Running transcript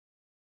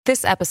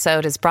This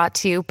episode is brought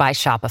to you by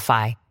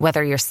Shopify.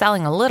 Whether you're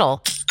selling a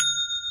little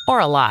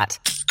or a lot,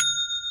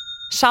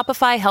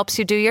 Shopify helps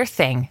you do your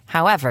thing,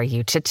 however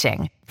you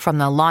cha-ching. From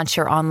the launch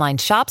your online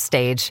shop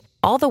stage,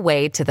 all the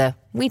way to the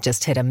we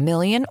just hit 1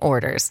 million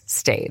orders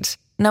stage.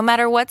 No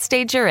matter what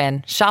stage you're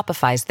in,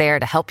 Shopify's there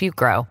to help you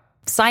grow.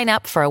 Sign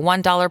up for a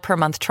 $1 per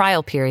month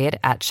trial period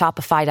at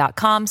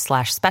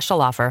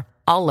shopify.com/special offer,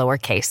 all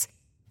lowercase.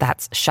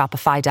 That's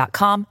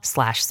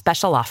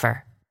shopify.com/special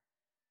offer.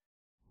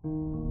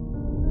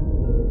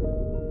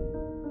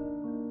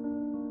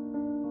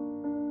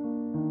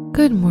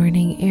 Good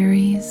morning,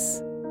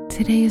 Aries.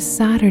 Today is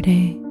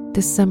Saturday,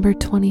 December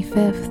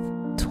 25th,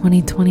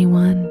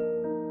 2021.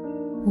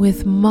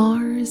 With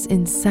Mars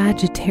in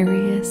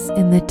Sagittarius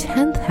in the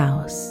 10th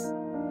house,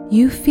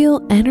 you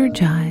feel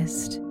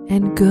energized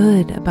and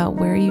good about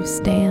where you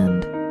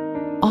stand.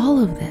 All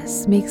of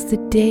this makes the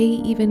day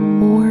even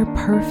more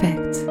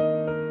perfect.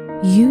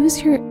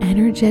 Use your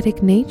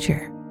energetic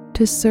nature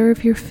to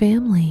serve your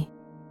family.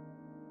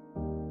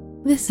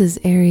 This is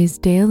Aries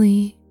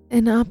Daily,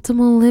 an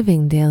Optimal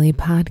Living Daily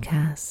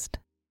podcast.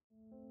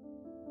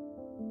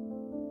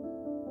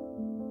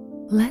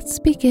 Let's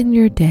begin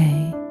your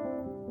day.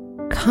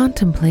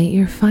 Contemplate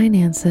your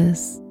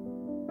finances.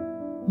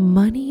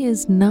 Money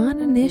is not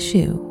an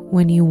issue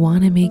when you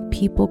want to make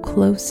people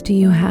close to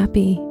you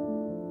happy.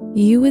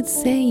 You would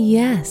say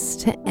yes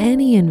to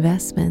any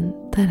investment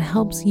that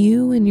helps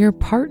you and your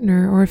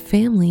partner or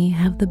family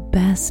have the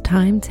best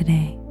time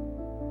today.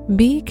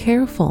 Be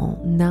careful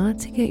not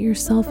to get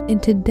yourself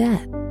into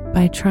debt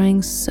by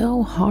trying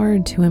so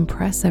hard to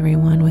impress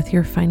everyone with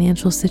your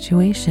financial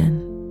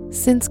situation,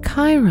 since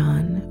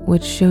Chiron,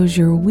 which shows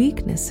your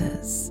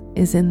weaknesses,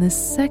 is in the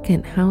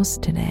 2nd house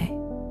today.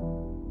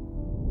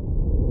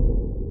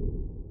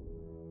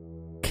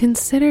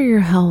 Consider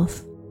your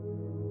health.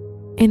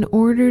 In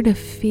order to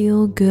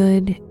feel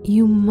good,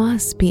 you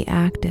must be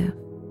active.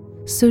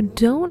 So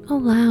don't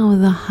allow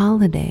the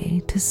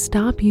holiday to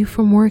stop you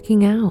from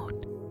working out,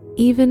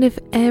 even if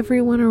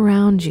everyone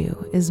around you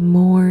is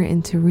more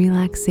into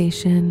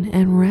relaxation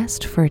and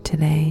rest for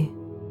today.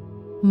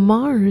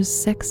 Mars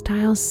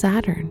sextiles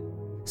Saturn,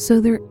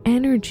 so their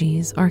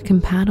energies are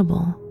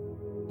compatible,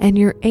 and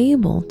you're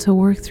able to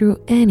work through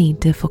any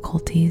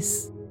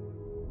difficulties.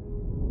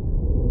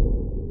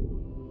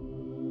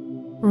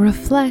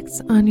 Reflect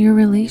on your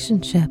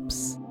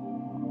relationships.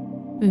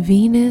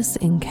 Venus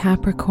in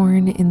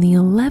Capricorn in the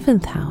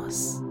 11th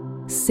house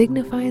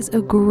signifies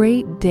a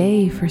great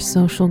day for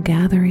social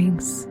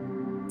gatherings.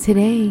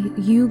 Today,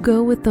 you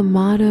go with the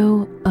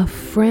motto, "A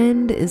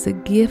friend is a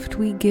gift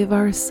we give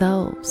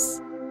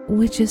ourselves,"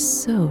 which is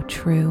so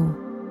true.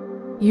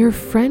 Your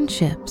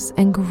friendships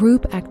and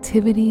group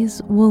activities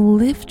will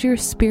lift your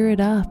spirit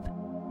up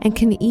and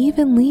can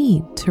even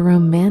lead to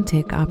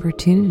romantic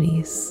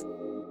opportunities.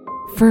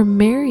 For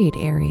married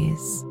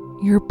Aries,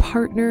 your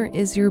partner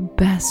is your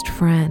best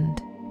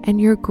friend and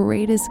your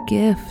greatest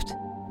gift,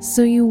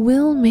 so you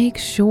will make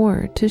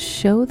sure to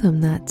show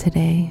them that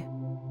today.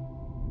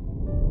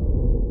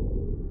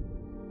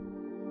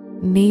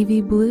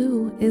 Navy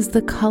blue is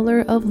the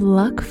color of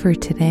luck for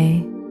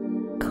today.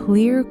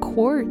 Clear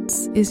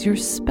quartz is your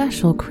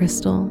special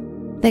crystal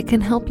that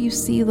can help you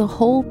see the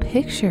whole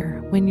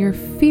picture when you're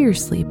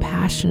fiercely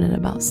passionate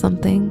about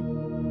something.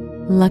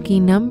 Lucky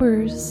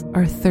numbers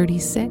are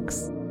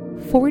 36,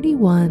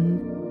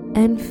 41,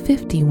 and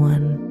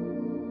 51.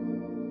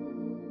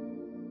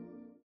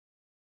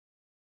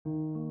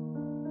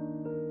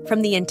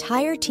 From the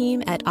entire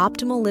team at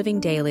Optimal Living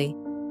Daily,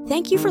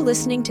 thank you for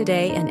listening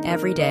today and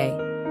every day.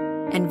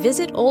 And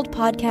visit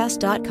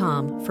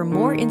oldpodcast.com for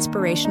more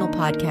inspirational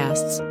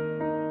podcasts.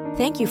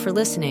 Thank you for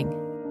listening.